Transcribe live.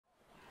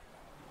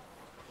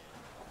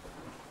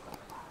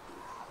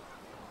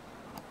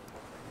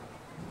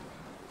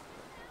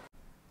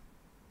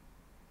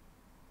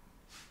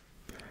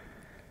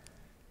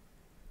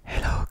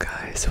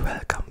guys,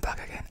 welcome back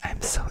again.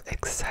 I'm so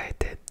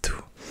excited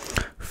to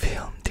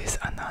film this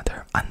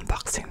another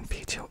unboxing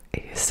video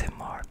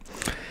ASMR.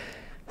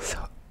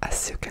 So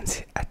as you can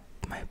see at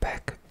my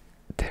back,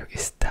 there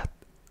is that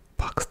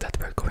box that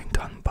we're going to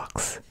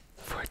unbox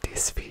for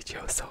this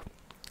video. So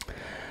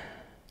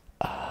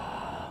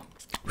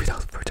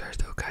without further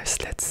ado guys,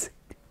 let's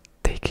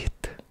take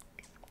it.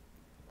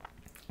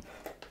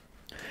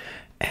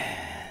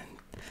 And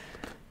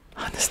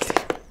honestly,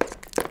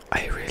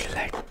 I really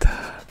like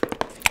the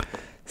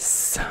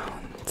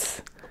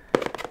sounds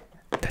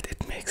that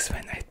it makes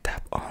when I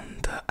tap on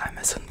the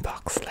Amazon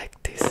box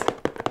like this.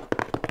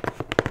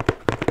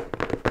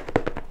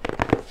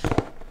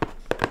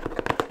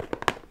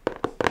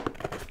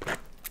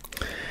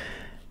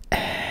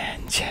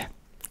 And yeah,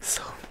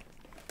 so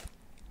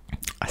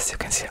as you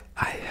can see,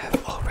 I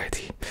have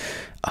already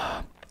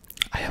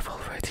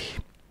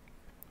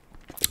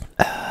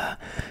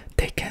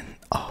taken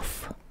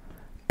off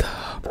the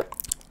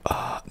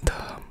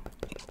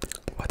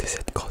what is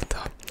it called,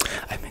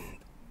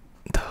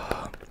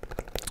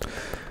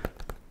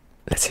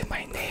 let's say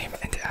my name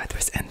and the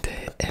address and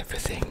the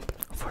everything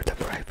for the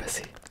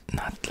privacy,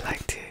 not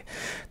like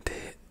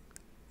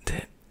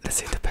the let's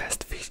say the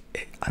past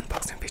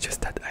unboxing videos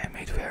that I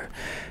made where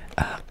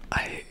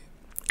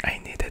I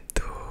needed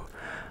to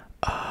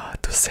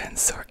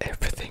censor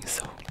everything.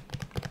 So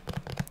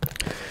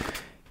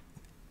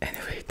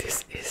anyway,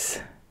 this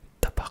is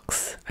the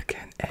box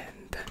again,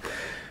 and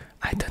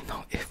I don't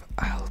know if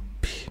I'll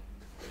be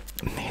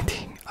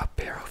needing a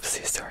pair of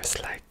scissors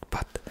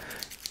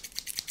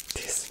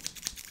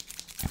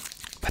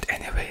but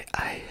anyway,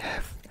 I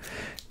have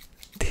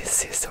these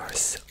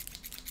scissors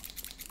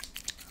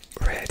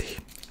ready,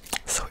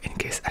 so in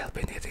case I'll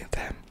be needing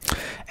them.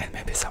 And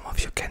maybe some of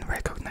you can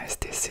recognize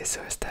these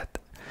scissors that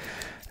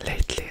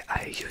lately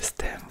I use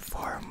them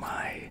for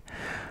my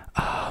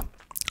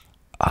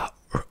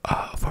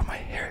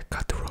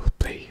haircut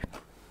roleplay.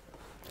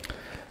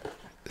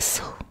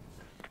 So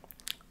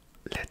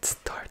let's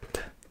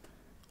start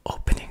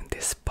opening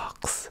this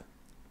box.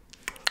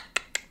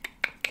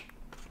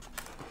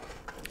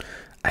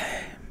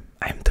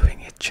 I'm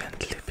doing it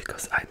gently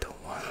because I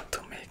don't want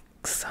to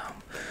make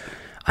some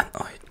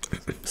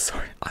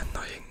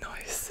annoying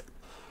noise.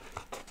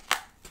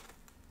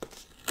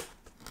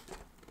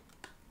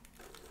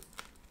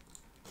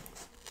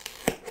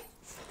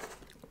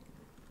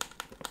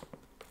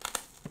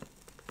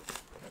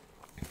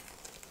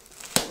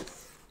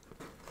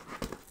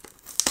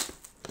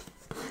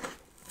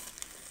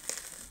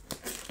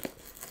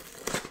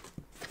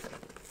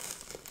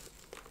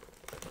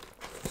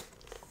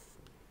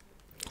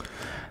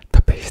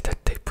 The base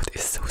that they put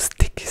is so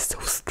sticky, so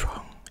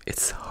strong.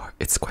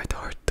 It's quite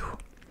hard to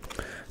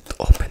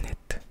open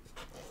it.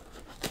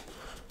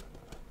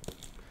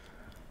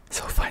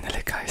 So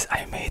finally guys,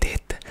 I made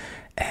it,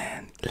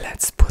 and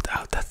let's put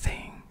out the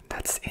thing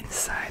that's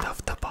inside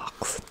of the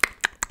box.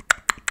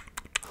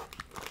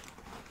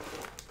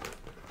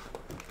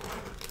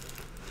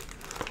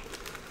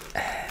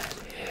 And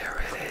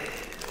here it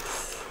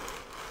is.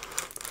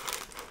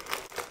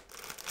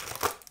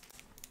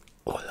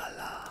 Oh la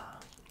la.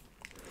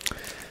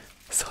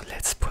 So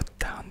let's put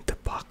down the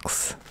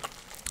box.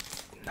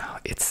 Now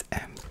it's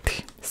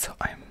empty, so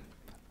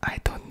I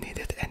don't need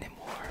it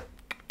anymore.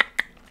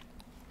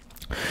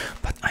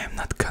 But I'm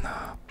not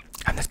gonna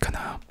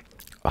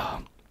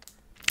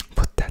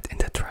put that in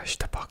the trash,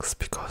 the box,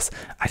 because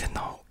I don't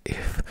know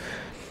if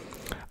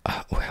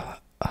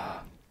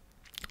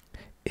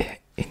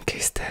in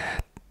case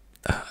that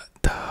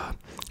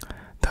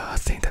the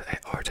thing that I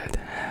ordered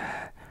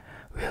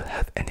will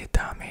have any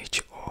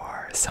damage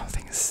or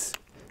something's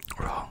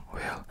wrong.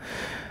 Well,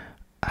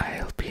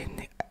 I'll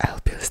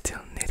be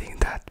still needing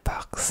that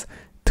box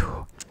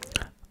to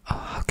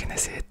how can I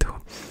say it, to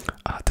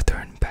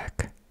turn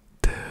back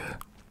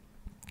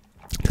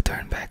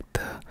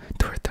to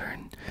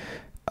return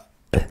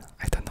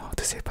I don't know how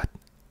to say, but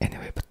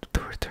anyway, but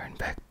to return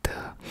back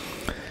the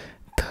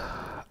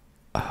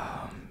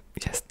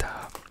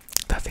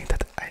thing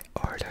that I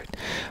ordered.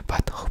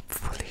 But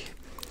hopefully,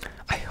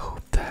 I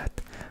hope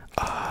that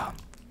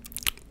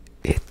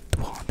it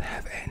won't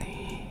have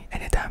any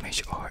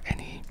damage or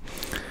any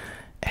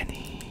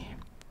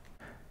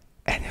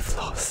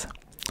flaws.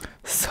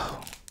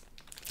 So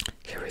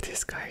here it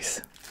is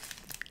guys,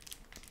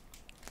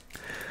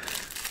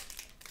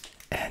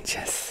 and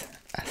yes,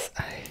 as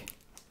I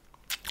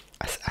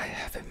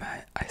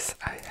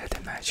had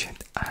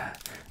imagined,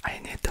 I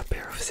need a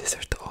pair of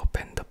scissors to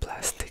open the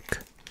plastic.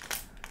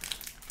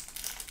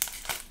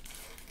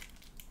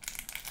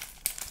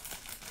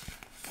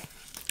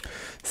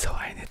 So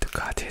I need to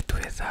cut it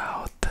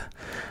without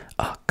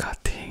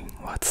cutting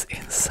what's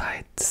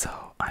inside,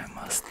 so I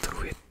must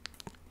do it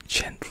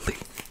gently.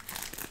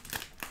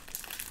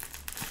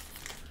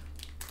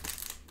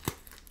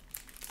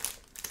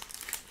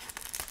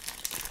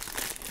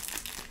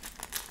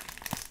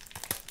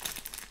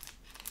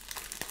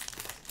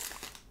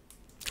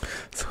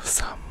 So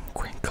some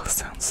crinkle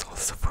sounds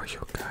also for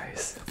you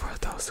guys, for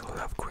those who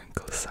love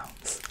crinkle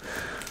sounds.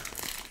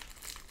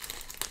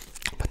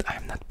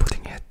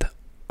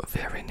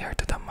 near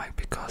to the mic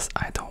because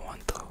I don't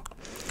want to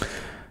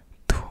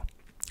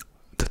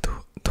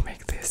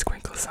make this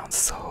crinkle sound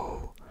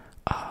so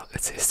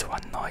let's say so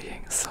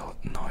annoying, so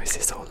noisy,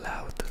 so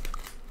loud.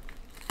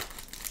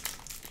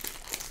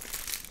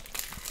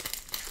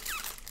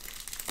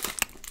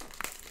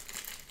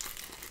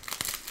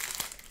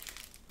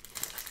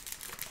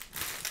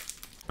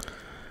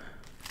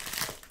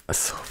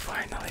 So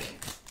finally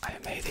I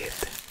made it,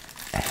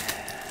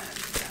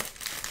 and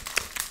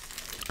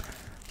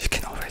you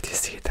can already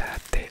see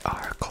that they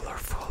are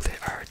colorful, they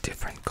are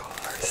different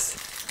colors.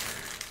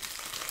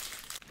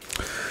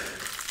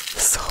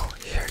 So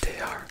here they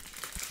are.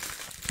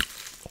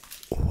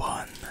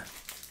 1,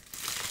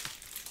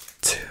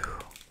 2,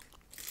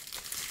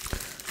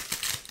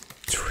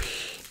 3,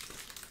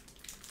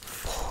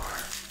 4,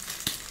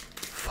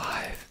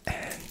 5,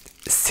 and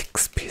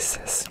 6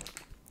 pieces.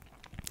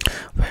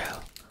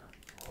 Well,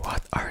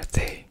 what are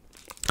they?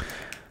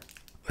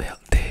 Well,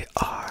 they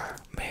are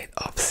made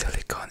of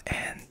silicone,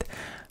 and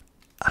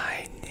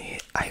I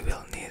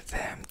will need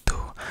them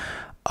to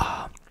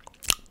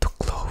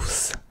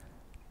close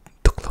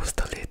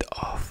the lid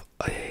of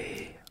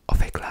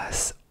a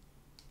glass,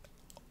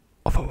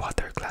 of a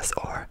water glass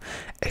or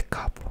a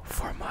cup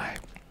for my,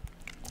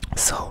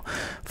 so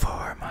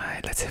for my,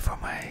 let's say for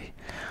my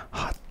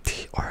hot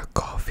tea or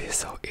coffee,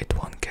 so it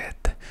won't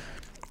get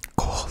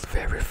cold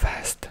very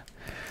fast.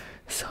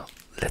 So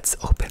let's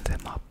open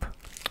them up.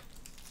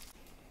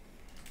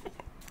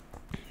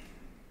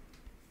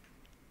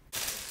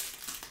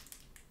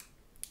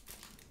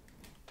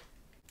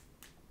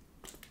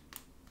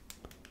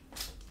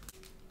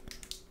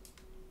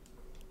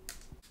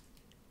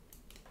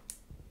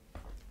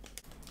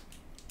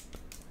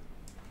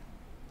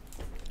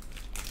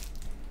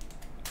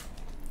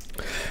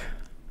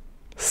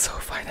 So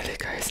finally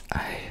guys,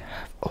 I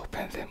have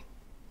opened them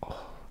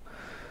all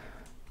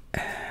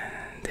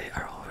and they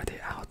are already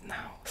out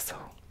now. So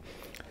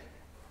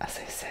as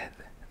I said,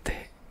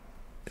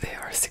 they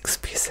are 6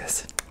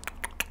 pieces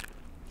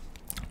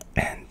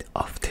and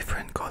of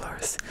different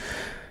colors.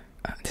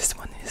 This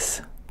one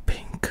is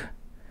pink,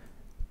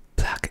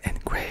 black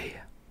and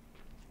gray,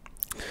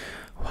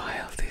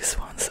 while these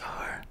ones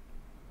are,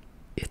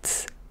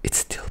 it's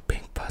still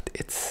pink, but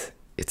it's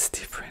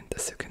different,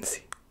 as you can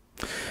see.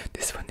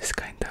 This one is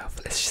kind of,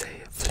 let's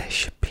say,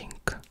 flesh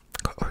pink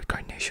or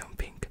carnation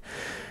pink.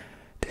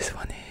 This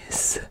one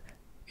is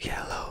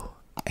yellow,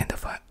 and the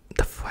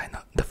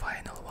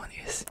final one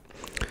is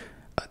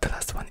the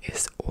last one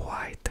is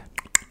white.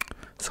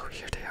 So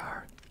here they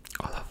are,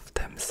 all of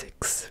them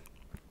 6,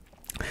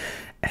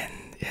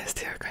 and yes,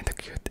 they are kind of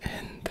cute.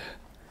 And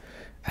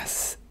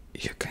as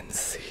you can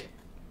see,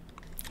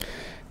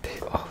 they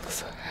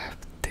also have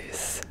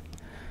this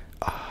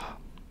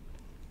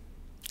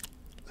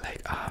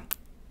like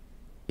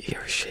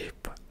ear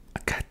shape, a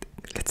cat,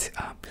 let's say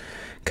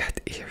cat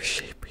ear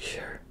shape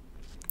here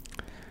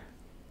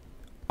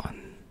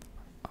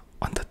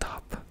on the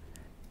top.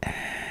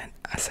 And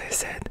as I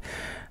said,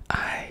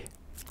 I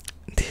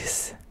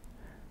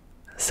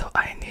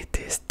need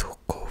this to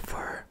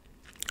cover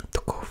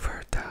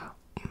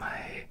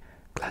my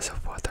glass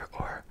of water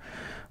or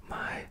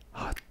my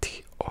hot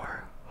tea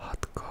or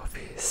hot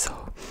coffee,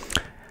 so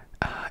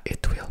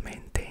it will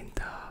maintain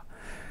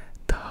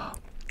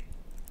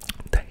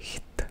the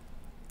heat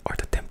or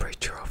the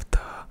temperature of the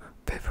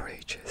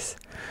beverages.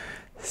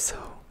 So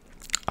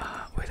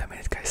wait a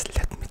minute guys,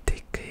 let me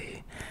take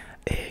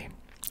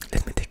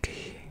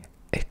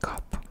a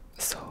cup,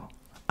 so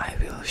I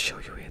will show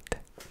you it.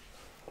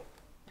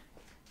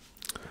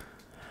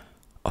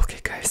 Okay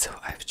guys, so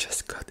I've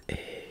just got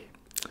a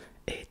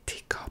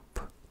teacup.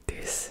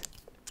 This,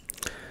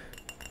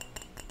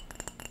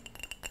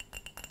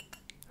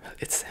 well,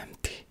 it's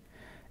empty,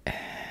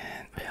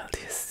 and well,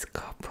 this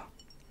cup,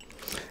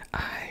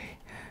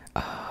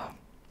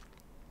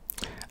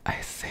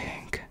 I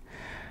think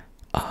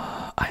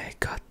I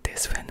got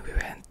this when we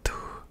went to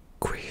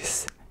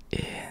Greece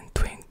in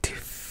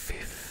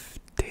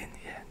 2015.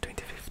 Yeah,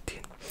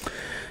 2015.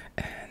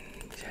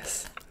 And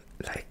yes,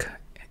 like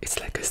it's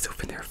like a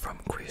souvenir from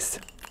Greece.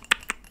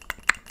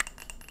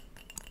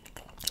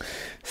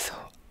 So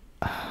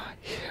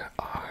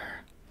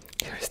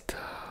here's the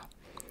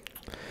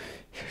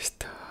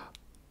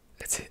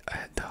let's see,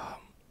 the,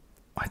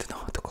 I don't know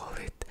how to call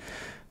it.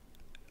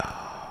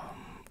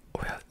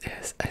 Well,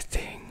 yes, I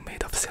think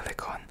made of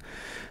silicone.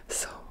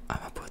 So I'm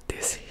gonna put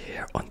this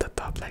here on the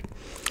top, like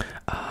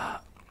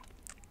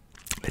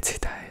let's say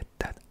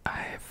that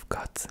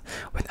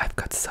when I've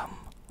got some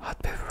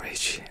hot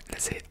beverage,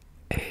 let's say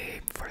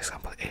for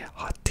example a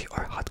hot tea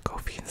or hot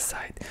coffee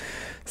inside,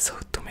 so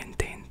to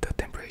maintain the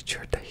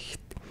temperature, the heat,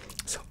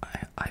 so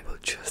I will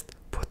just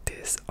put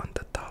this on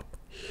the top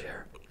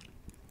here.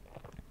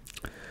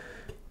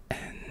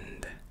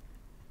 And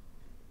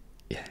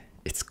yeah,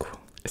 it's cool,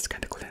 it's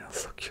kind of cool and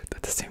also cute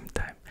at the same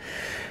time.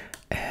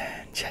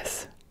 And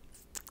yes,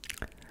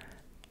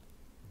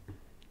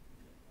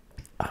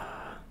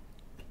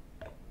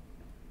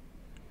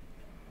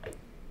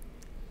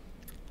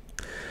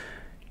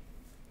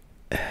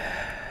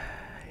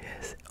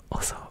 yes,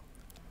 also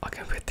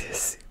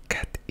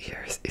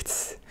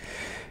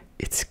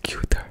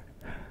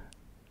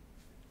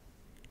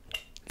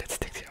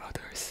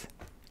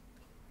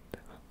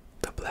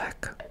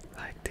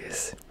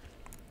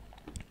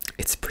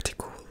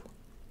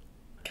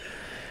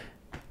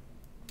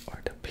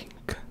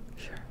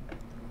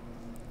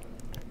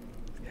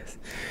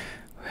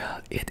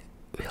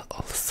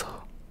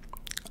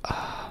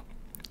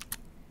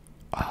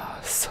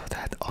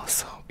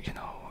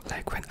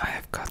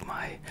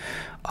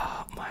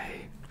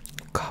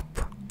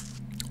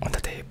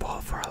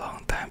for a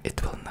long time,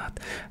 it will not,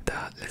 the,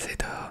 let's say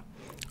the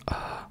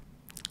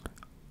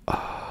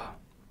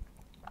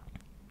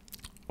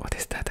what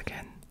is that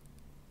again?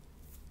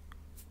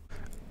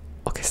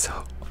 Okay,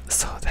 so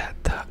that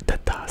the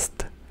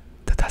dust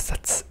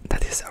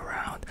that is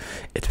around,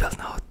 it will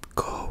not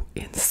go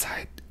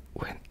inside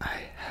when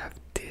I have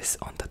this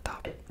on the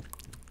top,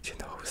 you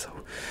know. So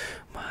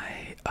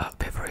my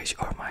beverage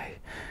or my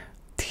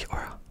tea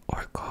or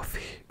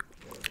coffee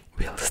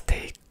will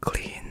stay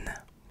clean,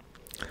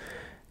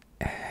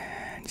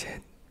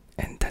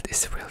 and that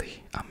is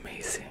really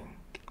amazing.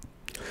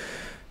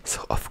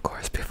 So of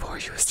course, before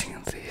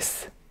using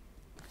this,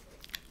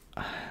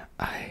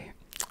 I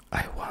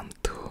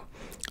want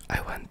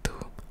to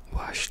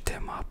wash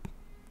them up,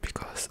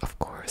 because of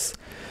course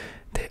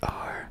they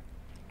are,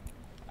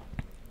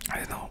 I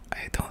don't know,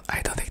 I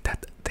don't think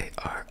that they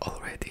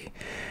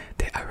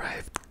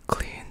arrived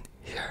clean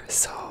here.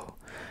 So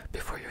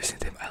before using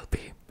them, I'll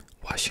be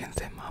washing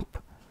them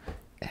up,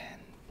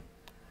 and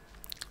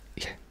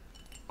yeah,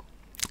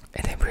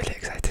 and I'm really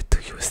excited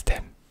to use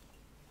them.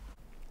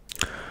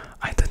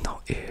 I don't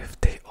know if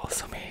they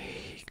also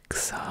make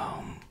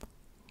some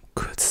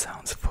good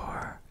sounds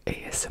for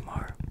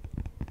ASMR.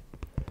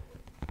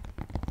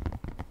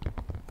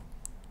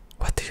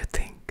 What do you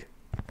think?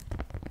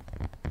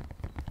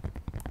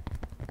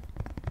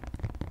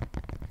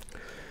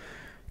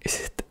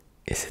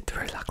 Is it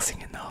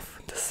relaxing enough,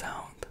 the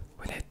sound,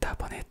 when I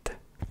tap on it?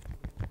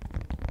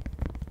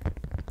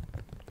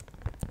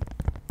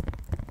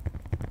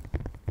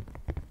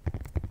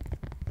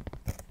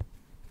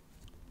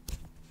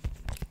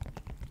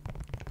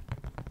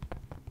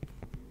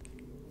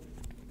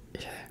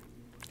 Yeah,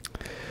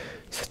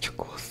 such a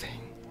cool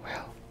thing.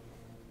 Well,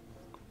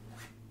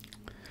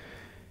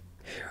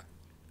 here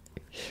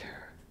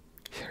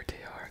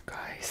they are,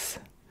 guys.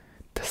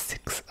 The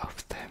 6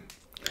 of them.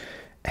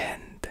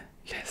 And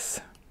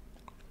yes.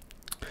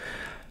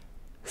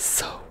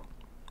 So,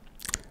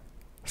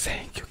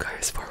 thank you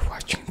guys for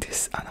watching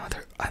this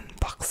another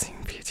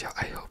unboxing video.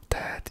 I hope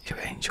that you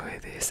enjoy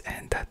this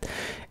and that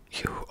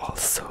you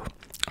also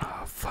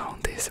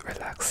found this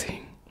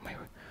relaxing.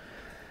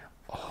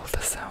 All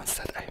the sounds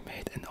that I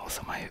made, and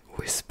also my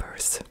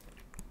whispers,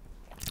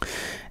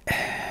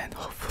 and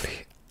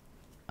hopefully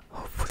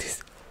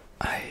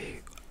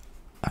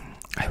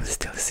I will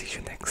still see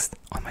you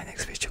on my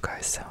next video,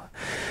 guys. So,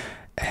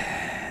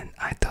 and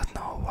I don't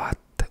know what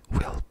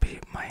will be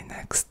my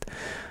next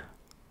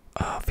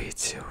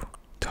video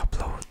to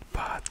upload,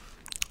 but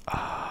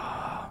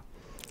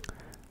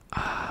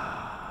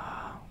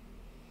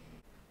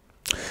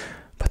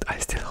I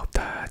still hope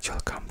that you'll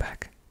come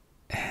back.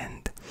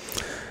 And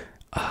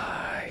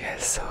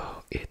yes,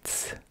 so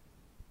it's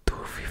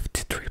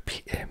 2:53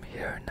 p.m.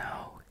 here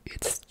now.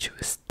 It's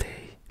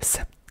Tuesday,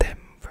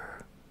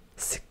 September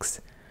 6th.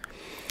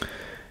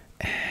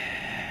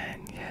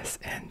 And yes,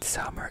 and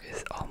summer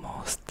is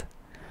almost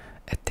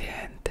at the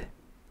end,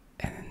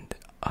 and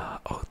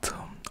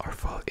autumn or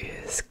fall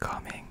is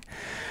coming.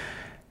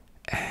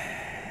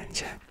 And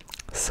yeah,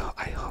 so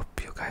I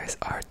hope you guys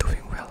are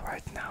doing well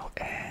right now,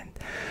 and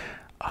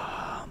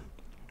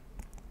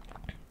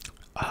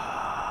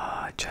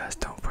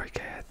just don't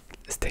forget,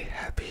 stay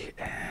happy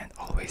and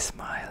always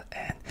smile,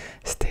 and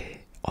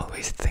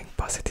always think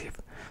positive.